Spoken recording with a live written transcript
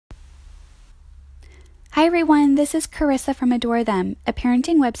Hi everyone, this is Carissa from Adore Them, a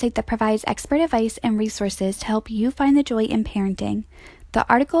parenting website that provides expert advice and resources to help you find the joy in parenting. The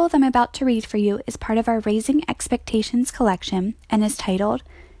article that I'm about to read for you is part of our Raising Expectations collection and is titled,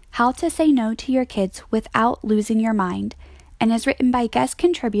 How to Say No to Your Kids Without Losing Your Mind, and is written by guest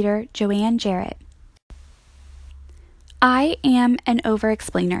contributor Joanne Jarrett. I am an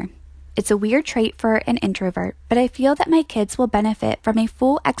over-explainer. It's a weird trait for an introvert, but I feel that my kids will benefit from a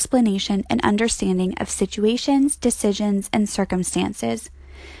full explanation and understanding of situations, decisions, and circumstances.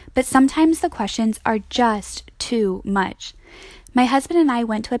 But sometimes the questions are just too much. My husband and I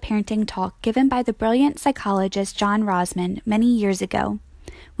went to a parenting talk given by the brilliant psychologist John Rosman many years ago.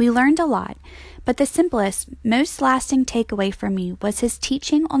 We learned a lot, but the simplest, most lasting takeaway for me was his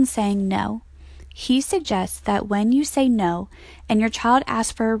teaching on saying no. He suggests that when you say no and your child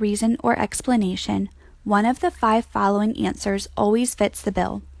asks for a reason or explanation, one of the 5 following answers always fits the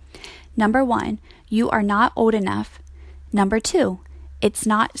bill. Number 1, you are not old enough. Number 2, it's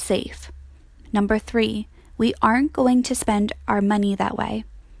not safe. Number 3, we aren't going to spend our money that way.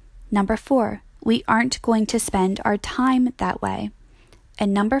 Number 4, we aren't going to spend our time that way.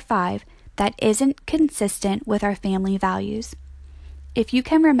 And number 5, that isn't consistent with our family values. If you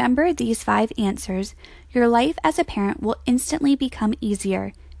can remember these 5 answers, your life as a parent will instantly become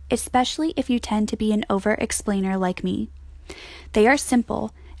easier, especially if you tend to be an over-explainer like me. They are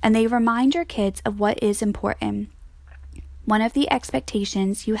simple, and they remind your kids of what is important. One of the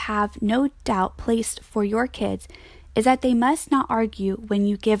expectations you have no doubt placed for your kids is that they must not argue when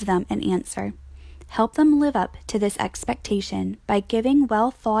you give them an answer. Help them live up to this expectation by giving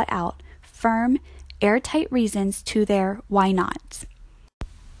well thought out, firm, airtight reasons to their why nots.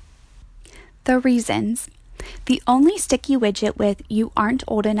 The reasons. The only sticky widget with you aren't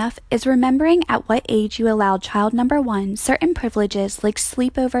old enough is remembering at what age you allowed child number 1 certain privileges like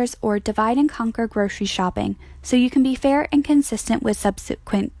sleepovers or divide and conquer grocery shopping so you can be fair and consistent with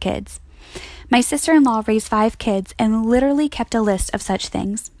subsequent kids. My sister-in-law raised 5 kids and literally kept a list of such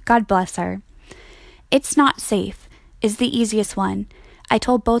things. God bless her. It's not safe is the easiest one. I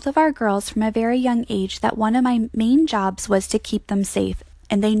told both of our girls from a very young age that one of my main jobs was to keep them safe,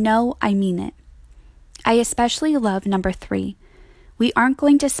 and they know I mean it. I especially love number 3. We aren't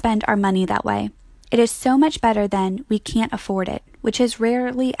going to spend our money that way. It is so much better than we can't afford it, which is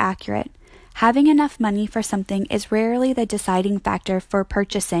rarely accurate. Having enough money for something is rarely the deciding factor for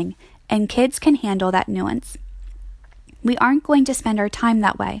purchasing, and kids can handle that nuance. We aren't going to spend our time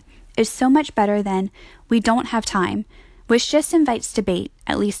that way is so much better than we don't have time, which just invites debate,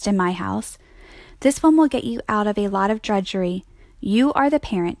 at least in my house. This one will get you out of a lot of drudgery. You are the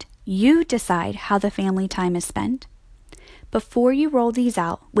parent. You decide how the family time is spent. Before you roll these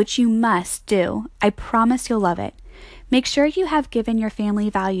out, which you must do, I promise you'll love it. Make sure you have given your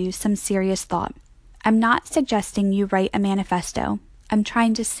family values some serious thought. I'm not suggesting you write a manifesto. I'm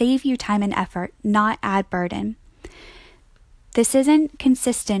trying to save you time and effort, not add burden. This isn't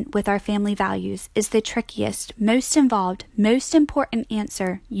consistent with our family values is the trickiest, most involved, most important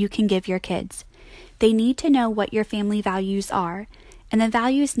answer you can give your kids. They need to know what your family values are, and the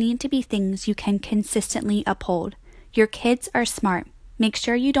values need to be things you can consistently uphold. Your kids are smart. Make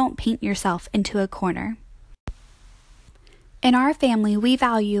sure you don't paint yourself into a corner. In our family, we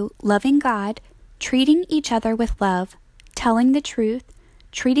value loving God, treating each other with love, telling the truth,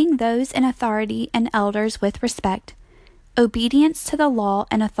 treating those in authority and elders with respect, obedience to the law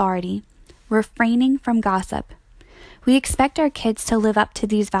and authority, refraining from gossip. We expect our kids to live up to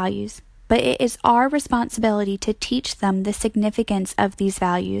these values, but it is our responsibility to teach them the significance of these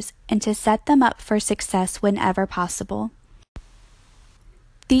values and to set them up for success whenever possible.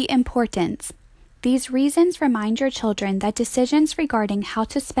 The importance. These reasons remind your children that decisions regarding how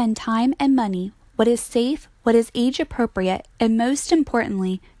to spend time and money, what is safe, what is age appropriate, and most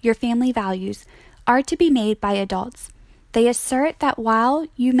importantly, your family values, are to be made by adults. They assert that while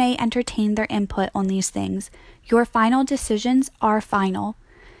you may entertain their input on these things, your final decisions are final.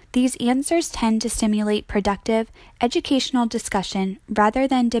 These answers tend to stimulate productive, educational discussion rather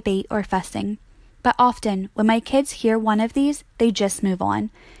than debate or fussing. But often, when my kids hear one of these, they just move on.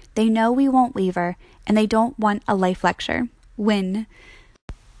 They know we won't waver, and they don't want a life lecture. Win.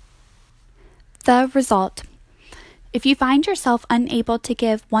 The result. If you find yourself unable to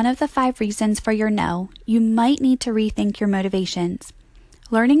give one of the 5 reasons for your no, you might need to rethink your motivations.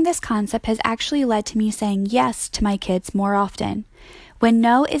 Learning this concept has actually led to me saying yes to my kids more often. When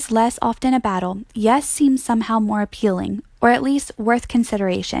no is less often a battle, yes seems somehow more appealing, or at least worth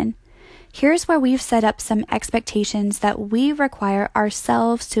consideration. Here's where we've set up some expectations that we require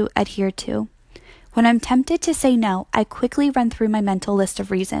ourselves to adhere to. When I'm tempted to say no, I quickly run through my mental list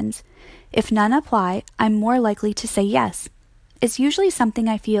of reasons. If none apply, I'm more likely to say yes. It's usually something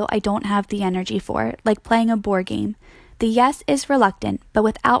I feel I don't have the energy for, like playing a board game. The yes is reluctant, but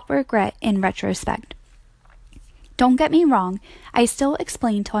without regret in retrospect. Don't get me wrong, I still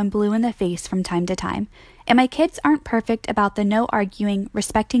explain till I'm blue in the face from time to time, and my kids aren't perfect about the no arguing,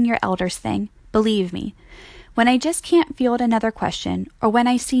 respecting your elders thing, believe me. When I just can't field another question, or when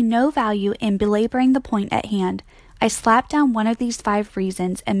I see no value in belaboring the point at hand, I slap down one of these 5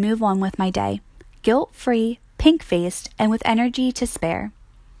 reasons and move on with my day, guilt-free, pink-faced, and with energy to spare.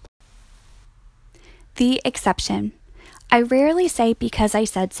 The exception. I rarely say because I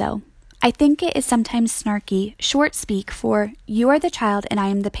said so. I think it is sometimes snarky, short speak for, you are the child and I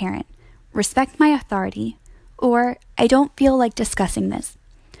am the parent. Respect my authority. Or, I don't feel like discussing this.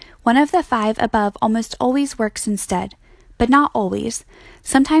 One of the 5 above almost always works instead, but not always.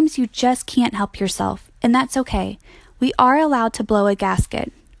 Sometimes you just can't help yourself, and that's okay. We are allowed to blow a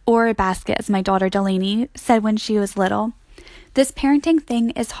gasket, or a basket as my daughter Delaney said when she was little. This parenting thing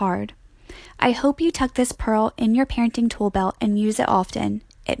is hard. I hope you tuck this pearl in your parenting tool belt and use it often.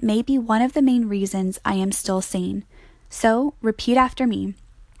 It may be one of the main reasons I am still sane. So, repeat after me.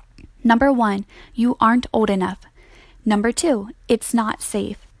 Number 1, you aren't old enough. Number 2, it's not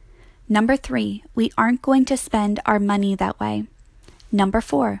safe. Number 3, we aren't going to spend our money that way. Number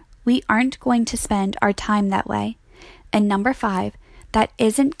 4, we aren't going to spend our time that way. And number 5, that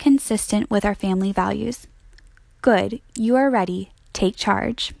isn't consistent with our family values. Good, you are ready. Take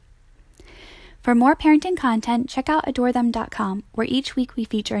charge. For more parenting content, check out adorethem.com, where each week we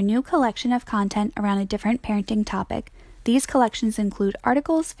feature a new collection of content around a different parenting topic. These collections include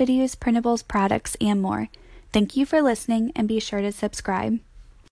articles, videos, printables, products, and more. Thank you for listening, and be sure to subscribe.